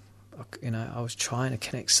 I was trying to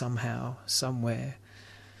connect somehow, somewhere.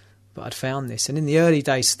 But I'd found this. And in the early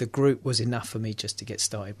days, the group was enough for me just to get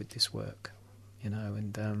started with this work,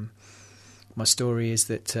 and my story is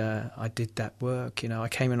that I did that work. I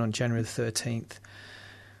came in on January the 13th.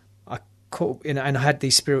 I caught, and I had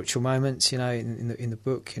these spiritual moments. In the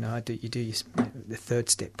book, you do the third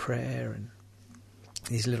step prayer and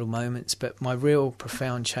these little moments. But my real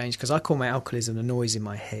profound change, because I call my alcoholism the noise in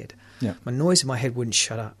my head. Yeah. My noise in my head wouldn't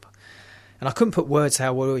shut up. And I couldn't put words to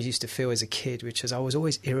how I always used to feel as a kid, which is I was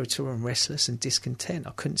always irritable and restless and discontent.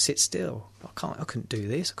 I couldn't sit still. I couldn't do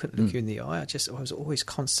this. I couldn't look you in the eye. I was always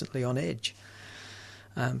constantly on edge.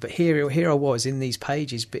 But here I was in these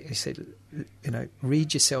pages. He said,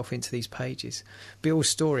 read yourself into these pages. Bill's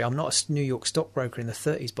story. I'm not a New York stockbroker in the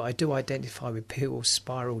 30s, but I do identify with Bill's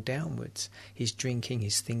spiral downwards. His drinking,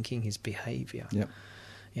 his thinking, his behaviour. Yep.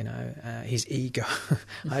 His ego.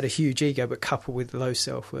 I had a huge ego, but coupled with low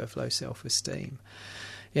self-worth, low self-esteem.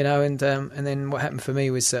 And then what happened for me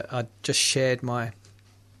was that I just shared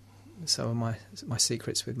some of my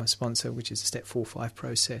secrets with my sponsor, which is the Step 4-5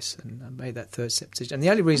 process, and I made that third step decision. And the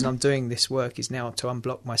only reason I'm doing this work is now to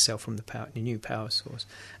unblock myself from the new power source.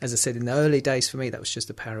 As I said, in the early days for me, that was just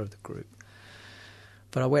the power of the group.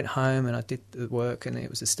 But I went home and I did the work, and it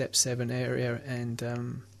was a Step 7 area, and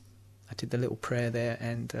I did the little prayer there,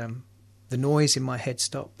 and the noise in my head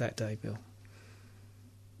stopped that day, Bill.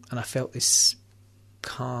 And I felt this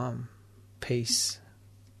calm, peace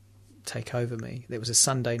take over me. It was a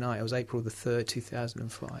Sunday night. It was April the 3rd,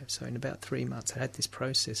 2005. So in about 3 months, I had this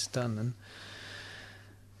process done.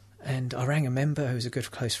 And I rang a member who was a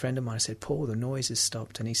good close friend of mine. I said, Paul, the noise has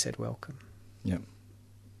stopped. And he said, welcome. Yep.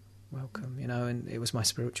 Welcome, and it was my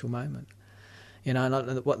spiritual moment. And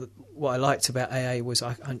what I liked about AA was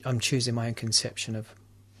I'm choosing my own conception of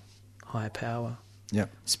higher power,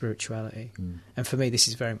 spirituality. And for me, this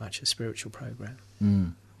is very much a spiritual program.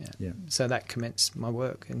 Yeah. So that commenced my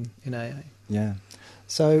work in AA. Yeah.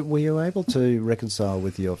 So were you able to reconcile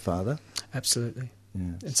with your father? Absolutely.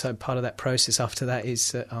 Yeah. And so part of that process after that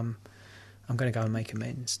is that I'm going to go and make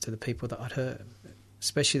amends to the people that I'd hurt,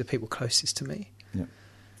 especially the people closest to me. Yeah.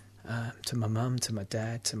 To my mum, to my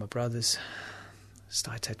dad, to my brothers.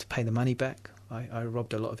 Started to have to pay the money back. I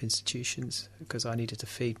robbed a lot of institutions because I needed to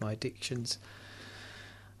feed my addictions.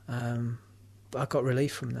 But I got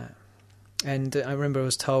relief from that. And I remember I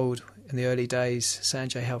was told in the early days,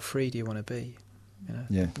 Sanjay, how free do you want to be?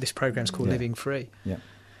 This program's called Living Free. Yeah.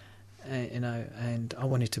 and I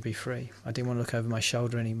wanted to be free. I didn't want to look over my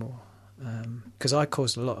shoulder anymore, because I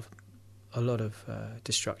caused a lot of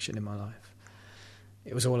destruction in my life.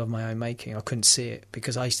 It was all of my own making. I couldn't see it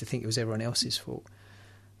because I used to think it was everyone else's fault,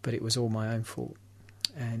 but it was all my own fault.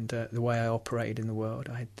 And the way I operated in the world,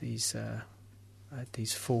 I had these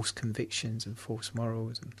false convictions and false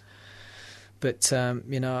morals. But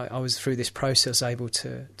I was through this process able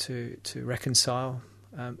to reconcile.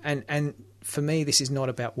 And for me, this is not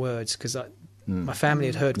about words, because my family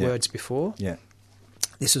had heard words before. Yeah,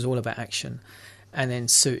 this was all about action, and then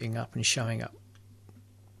suiting up and showing up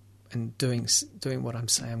and doing what I'm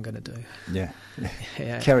saying I'm going to do. Yeah.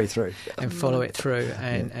 Yeah. Carry through and follow it through,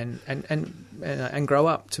 and grow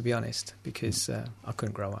up. To be honest, because I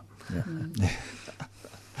couldn't grow up. Yeah.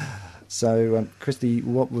 So, Christy,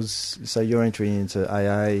 so your entry into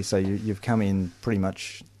AA? So you've come in pretty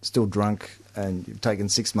much still drunk, and you've taken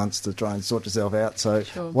 6 months to try and sort yourself out. So,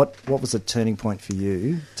 Sure. What was the turning point for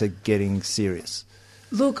you to getting serious?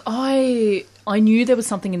 Look, I knew there was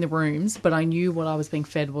something in the rooms, but I knew what I was being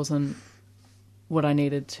fed wasn't what I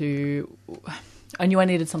needed to. I knew I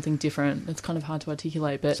needed something different. It's kind of hard to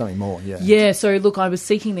articulate, but Something more, yeah. Yeah, so look, I was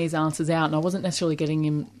seeking these answers out, and I wasn't necessarily getting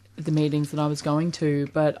in the meetings that I was going to,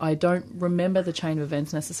 but I don't remember the chain of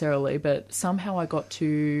events necessarily, but somehow I got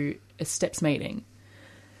to a STEPS meeting,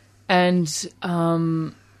 and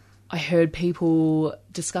I heard people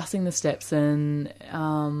discussing the steps and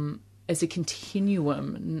as a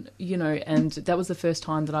continuum, and that was the first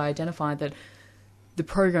time that I identified that the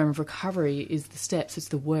program of recovery is the steps, it's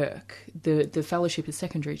the work. The fellowship is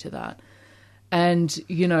secondary to that. And,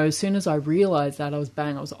 as soon as I realised that, I was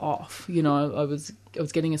off. I was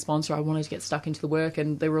getting a sponsor. I wanted to get stuck into the work,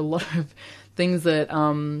 and there were a lot of things that,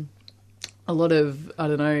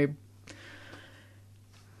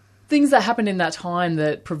 things that happened in that time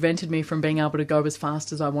that prevented me from being able to go as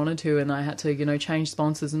fast as I wanted to, and I had to, change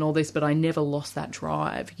sponsors and all this, but I never lost that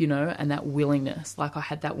drive, and that willingness. Like, I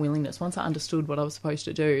had that willingness. Once I understood what I was supposed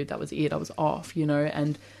to do, that was it. I was off,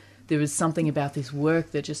 and there was something about this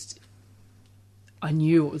work that just... I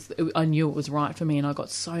knew it was right for me, and I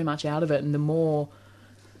got so much out of it. And the more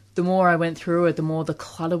I went through it, the more the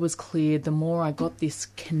clutter was cleared, the more I got this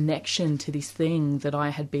connection to this thing that I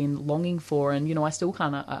had been longing for. And I still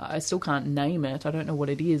can't name it. I don't know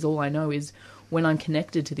what it is. All I know is when I'm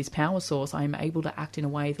connected to this power source, I am able to act in a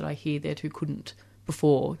way that I hitherto couldn't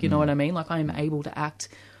before. You know what I mean? Like, I am able to act.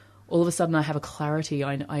 All of a sudden, I have a clarity.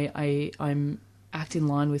 I'm act in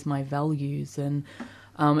line with my values, and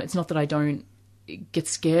it's not that I don't get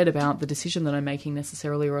scared about the decision that I'm making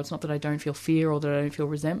necessarily, or it's not that I don't feel fear or that I don't feel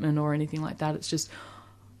resentment or anything like that. It's just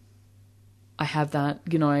I have that,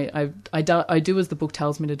 I do as the book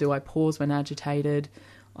tells me to do. I pause when agitated.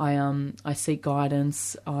 I seek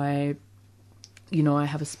guidance. I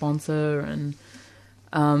have a sponsor, and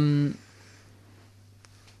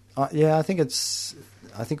I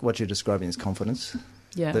think what you're describing is confidence.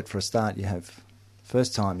 Yeah. That for a start, you have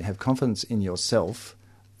confidence in yourself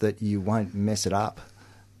that you won't mess it up,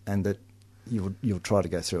 and that you'll try to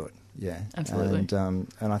go through it. Yeah, absolutely. And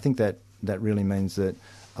I think that really means that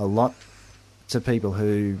a lot to people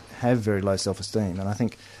who have very low self-esteem. And I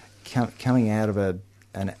think coming out of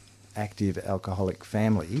an active alcoholic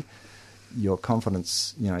family, your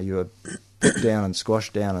confidence, you are put down and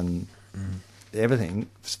squashed down and everything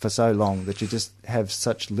for so long that you just have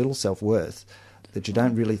such little self-worth that you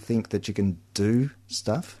don't really think that you can do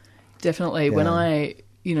stuff. Definitely. Yeah.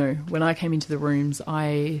 When I came into the rooms,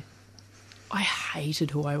 I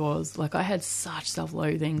hated who I was. Like, I had such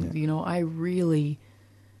self-loathing. Yeah. I really...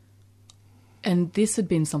 And this had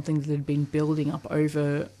been something that had been building up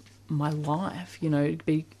over my life, it'd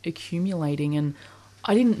be accumulating, and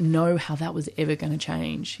I didn't know how that was ever going to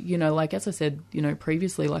change. Like, as I said,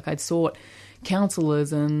 previously, like, I'd sought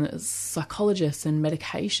counsellors and psychologists and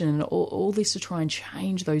medication and all this to try and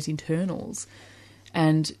change those internals,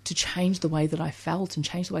 and to change the way that I felt and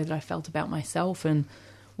change the way that I felt about myself. And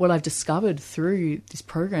what I've discovered through this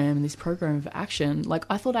program and this program of action, like,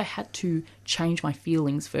 I thought I had to change my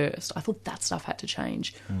feelings first. I thought that stuff had to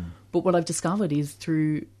change. But what I've discovered is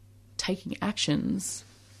through taking actions,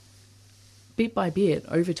 bit by bit,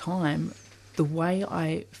 over time, the way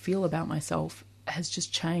I feel about myself has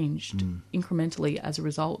just changed incrementally as a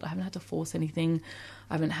result. I haven't had to force anything.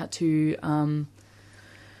 I haven't had to...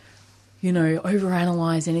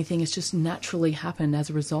 overanalyze anything. It's just naturally happened as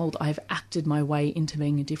a result. I've acted my way into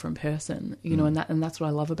being a different person, and that's what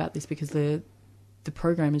I love about this, because the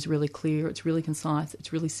program is really clear, it's really concise,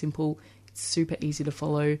 it's really simple, it's super easy to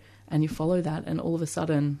follow, and you follow that, and all of a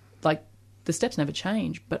sudden, like, the steps never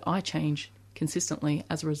change, but I change consistently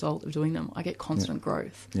as a result of doing them. I get constant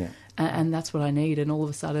growth. Yeah. And that's what I need. And all of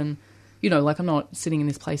a sudden, you know, like I'm not sitting in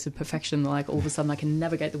this place of perfection, like all of a sudden I can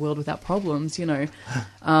navigate the world without problems, you know.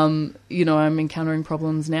 You know, I'm encountering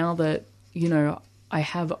problems now that, you know, I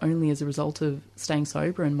have only as a result of staying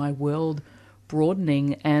sober and my world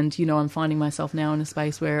broadening. And, you know, I'm finding myself now in a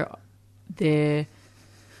space where there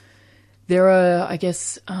are, I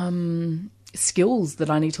guess, skills that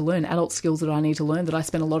I need to learn, adult skills that I need to learn that I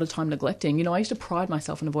spend a lot of time neglecting. You know, I used to pride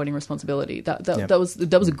myself in avoiding responsibility. That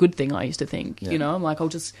was a good thing, I used to think. You know, I'm like, I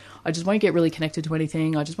just won't get really connected to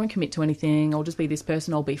anything. I just won't commit to anything. I'll just be this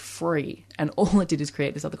person. I'll be free. And all it did is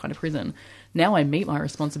create this other kind of prison. Now I meet my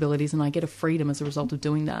responsibilities and I get a freedom as a result of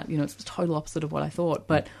doing that. You know, it's the total opposite of what I thought.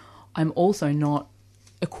 But I'm also not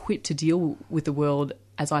equipped to deal with the world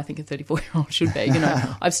as I think a 34-year-old should be. You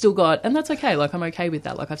know, I've still got, and that's okay. Like, I'm okay with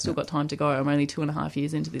that. Like, I've still got time to go. I'm only 2.5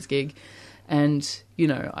 years into this gig. And, you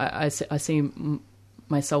know, I see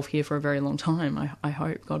myself here for a very long time, I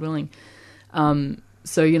hope, God willing.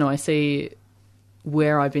 So, you know, I see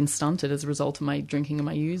where I've been stunted as a result of my drinking and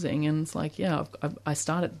my using. And it's like, yeah, I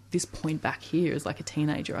start at this point back here as like a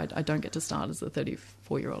teenager. I don't get to start as a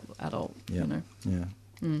 34-year-old adult, you know. Yeah.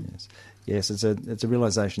 Yes, it's a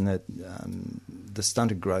realisation that the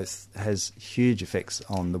stunted growth has huge effects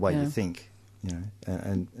on the way you think, you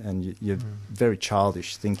know, and you're very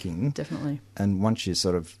childish thinking. Definitely. And once you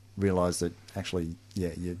sort of realise that actually,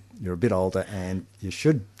 you're a bit older and you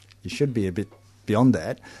should be a bit beyond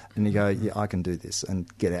that, and you go, yeah, I can do this and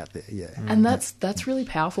get out there, And that's really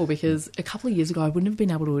powerful, because a couple of years ago I wouldn't have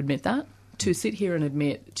been able to admit that. To sit here and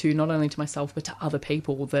admit to not only to myself but to other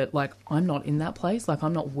people that, like, I'm not in that place, like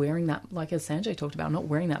I'm not wearing that, like as Sanjay talked about, I'm not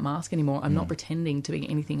wearing that mask anymore. I'm not pretending to be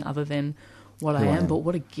anything other than what I am. But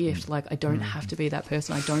what a gift. Like, I don't have to be that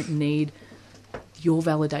person. I don't need your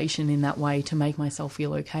validation in that way to make myself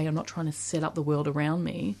feel okay. I'm not trying to set up the world around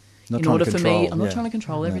me in order for me. I'm not trying to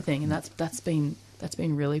control everything. And that's been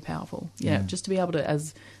really powerful. Yeah, just to be able to,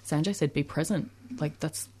 as Sanjay said, be present. Like,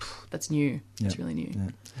 that's new. It's really new. Yeah.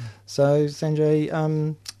 So,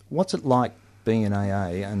 Sanjay, what's it like being in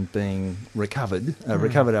AA and being recovered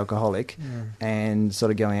alcoholic, and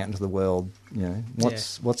sort of going out into the world? You know,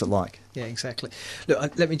 what's it like? Yeah, exactly.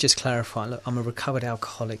 Look, let me just clarify. Look, I'm a recovered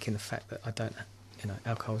alcoholic in the fact that I don't, you know,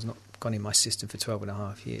 alcohol's not gone in my system for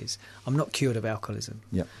 12.5 years. I'm not cured of alcoholism.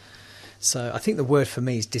 Yeah. So I think the word for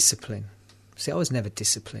me is discipline. See, I was never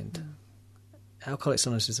disciplined. Alcoholics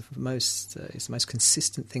Anonymous is the most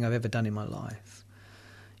consistent thing I've ever done in my life.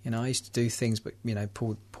 You know, I used to do things, but, you know,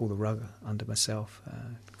 pull the rug under myself,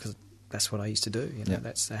 because that's what I used to do. You know,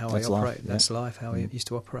 that's how I operate. Life. That's life, how I used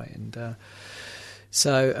to operate. And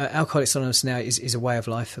so Alcoholics Anonymous now is a way of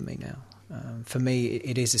life for me now. For me,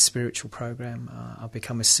 it is a spiritual program. I've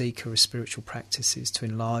become a seeker of spiritual practices to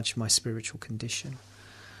enlarge my spiritual condition.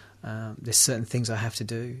 There's certain things I have to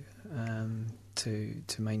do to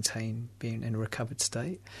maintain being in a recovered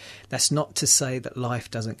state. That's not to say that life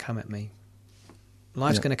doesn't come at me.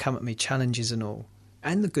 Life's going to come at me, challenges and all,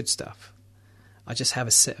 and the good stuff. I just have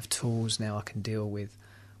a set of tools now I can deal with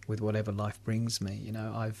whatever life brings me. You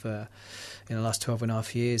know, I've in the last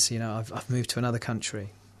 12.5 years, you know, I've moved to another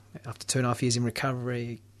country. After 2.5 years in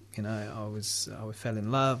recovery, you know, I fell in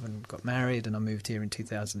love and got married, and I moved here in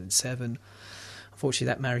 2007. Unfortunately,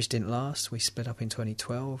 that marriage didn't last. We split up in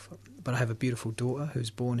 2012. But I have a beautiful daughter who's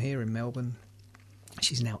born here in Melbourne.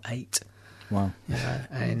 She's now 8. Wow. You know,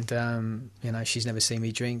 and, you know, she's never seen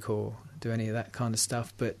me drink or do any of that kind of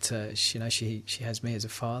stuff. But, you know, she has me as a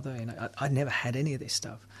father. You know, I never had any of this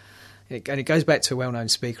stuff. And it goes back to a well-known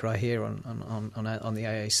speaker I hear on the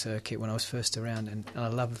AA circuit when I was first around. And I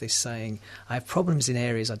love this saying, I have problems in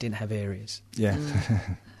areas I didn't have areas. Yeah.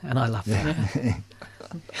 And I love that.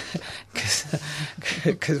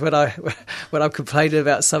 Because when I'm complaining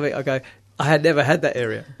about something, I go, I had never had that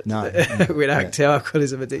area. No. With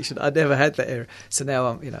alcoholism addiction, I never had that area. So now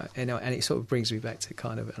I'm, you know, and it sort of brings me back to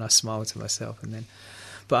kind of, and I smile to myself.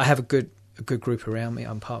 But I have a good group around me.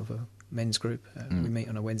 I'm part of a men's group. We meet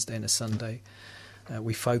on a Wednesday and a Sunday.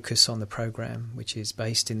 We focus on the program, which is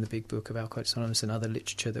based in the Big Book of Alcoholics Anonymous and other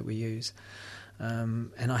literature that we use.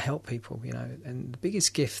 And I help people, you know. And the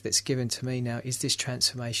biggest gift that's given to me now is this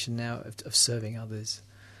transformation now of serving others.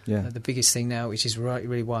 Yeah. The biggest thing now, which is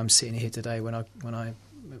really why I'm sitting here today. When I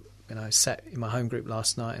sat in my home group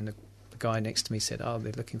last night, and the guy next to me said, "Oh,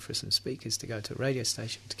 they're looking for some speakers to go to a radio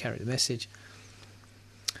station to carry the message."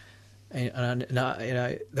 And I, you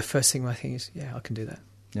know, the first thing I think is, yeah, I can do that.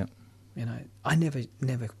 Yeah. You know, I never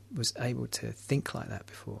was able to think like that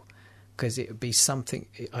before, because it would be something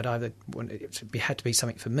I'd either had to be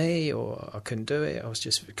something for me, or I couldn't do it. I was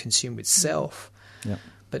just consumed with self. Yeah.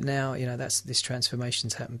 But now, this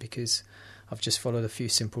transformation's happened because I've just followed a few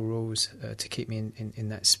simple rules to keep me in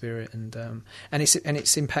that spirit, and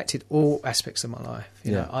it's impacted all aspects of my life.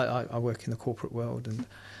 I work in the corporate world, and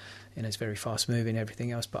it's very fast moving,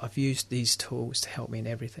 everything else. But I've used these tools to help me in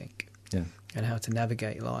everything, and how to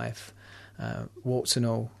navigate life, warts and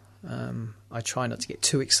all. I try not to get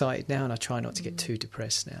too excited now, and I try not to get too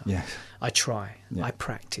depressed now. Yeah. I try. Yeah. I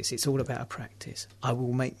practice. It's all about a practice. I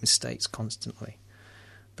will make mistakes constantly,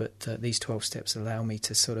 but these 12 steps allow me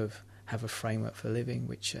to sort of have a framework for living,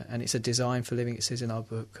 which and it's a design for living. It says in our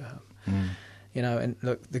book, and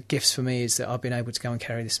look, the gifts for me is that I've been able to go and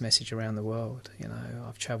carry this message around the world.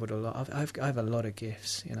 I've travelled a lot. I have a lot of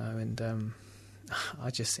gifts. And I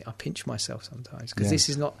just I pinch myself sometimes because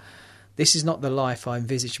this is not the life I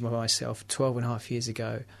envisaged for myself 12 and a half years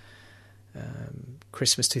ago,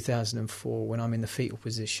 Christmas 2004, when I'm in the fetal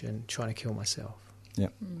position trying to kill myself. Yeah.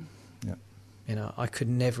 I could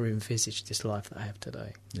never envisage this life that I have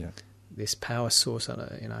today. Yeah. This power source,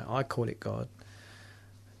 I call it God,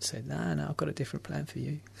 said, no, I've got a different plan for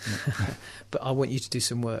you. But I want you to do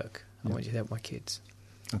some work. I want you to help my kids.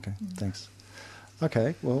 Okay, thanks.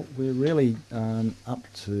 Okay, well, we're really up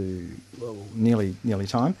to nearly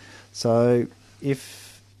time. So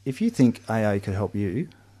if you think AA could help you,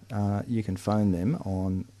 you can phone them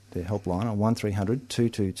on their helpline on 1300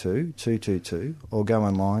 222 222 or go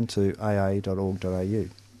online to aa.org.au.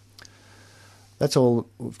 That's all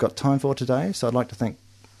we've got time for today, so I'd like to thank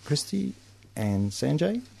Christy and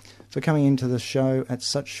Sanjay for coming into the show at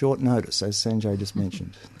such short notice, as Sanjay just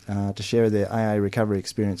mentioned, to share their AA recovery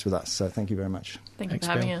experience with us. So thank you very much. Thank you for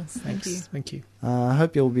having us. Thank you. I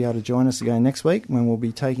hope you'll be able to join us again next week when we'll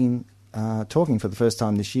be talking for the first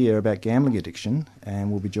time this year about gambling addiction, and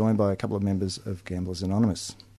we'll be joined by a couple of members of Gamblers Anonymous.